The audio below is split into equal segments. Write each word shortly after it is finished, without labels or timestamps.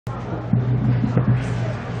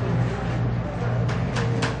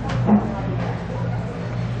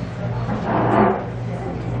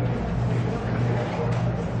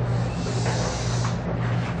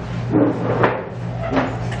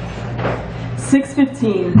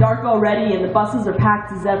"6:15, dark already, and the buses are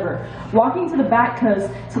packed as ever. Walking to the back, 'cause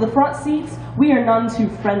to the front seats, we are none too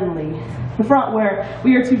friendly. The front where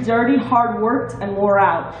we are too dirty, hard-worked, and wore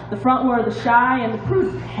out. The front where the shy and the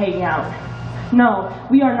prude hang out. No,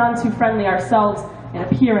 we are none too friendly ourselves in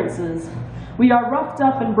appearances. We are roughed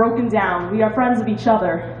up and broken down. We are friends of each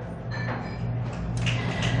other.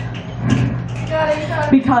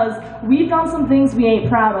 Because we've done some things we ain't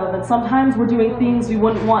proud of, and sometimes we're doing things we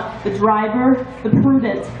wouldn't want the driver, the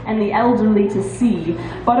prudent, and the elderly to see.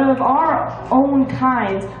 But of our own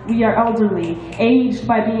kind, we are elderly, aged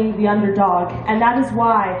by being the underdog. And that is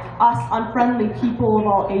why us unfriendly people of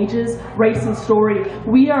all ages, race, and story,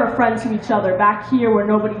 we are a friend to each other back here where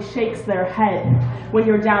nobody shakes their head when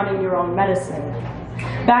you're down in your own medicine.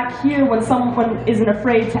 Back here when someone isn't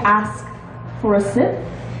afraid to ask for a sip.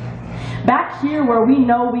 Back here where we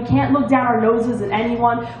know we can't look down our noses at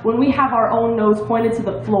anyone when we have our own nose pointed to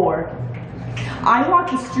the floor. I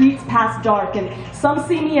walk the streets past dark, and some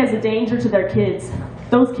see me as a danger to their kids.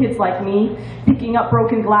 Those kids like me, picking up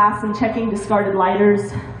broken glass and checking discarded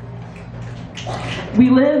lighters.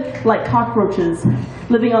 We live like cockroaches,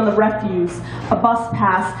 living on the refuse, a bus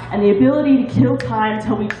pass, and the ability to kill time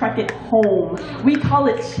till we trek it home. We call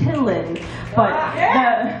it chillin',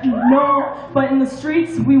 but in the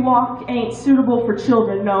streets we walk ain't suitable for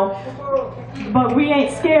children, no. But we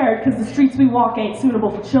ain't scared, because the streets we walk ain't suitable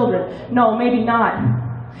for children. No, maybe not.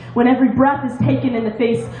 When every breath is taken in the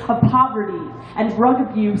face of poverty and drug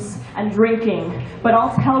abuse and drinking. But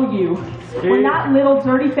I'll tell you, when that little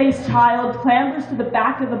dirty-faced child clambers to the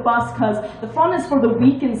back of the bus, because the fun is for the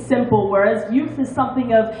weak and simple, whereas youth is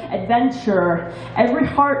something of adventure, every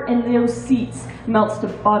heart in those seats melts to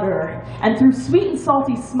butter. And through sweet and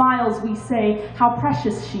salty smiles we say how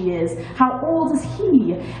precious she is, how old is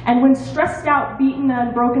he? And when stressed out, beaten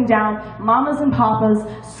and broken down, mamas and papas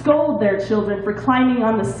scold their children for climbing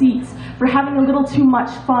on the seats, for having a little too much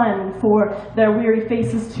fun for their weary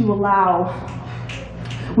faces to allow.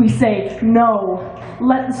 We say, no,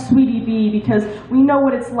 let the sweetie be, because we know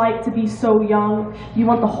what it's like to be so young. You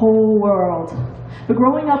want the whole world. But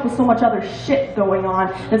growing up with so much other shit going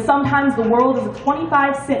on, that sometimes the world is a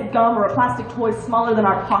 25-cent gum or a plastic toy smaller than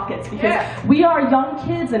our pockets, because we are young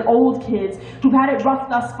kids and old kids who've had it rough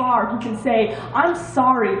thus far, who can say, I'm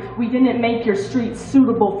sorry we didn't make your streets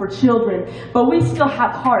suitable for children, but we still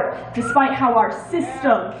have heart, despite how our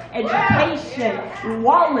system, education,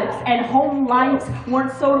 wallets, and home lives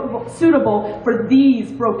weren't so suitable for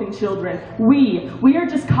these broken children. We are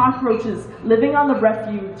just cockroaches living on the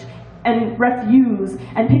refuse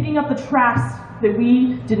and picking up the trash that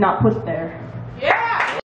we did not put there.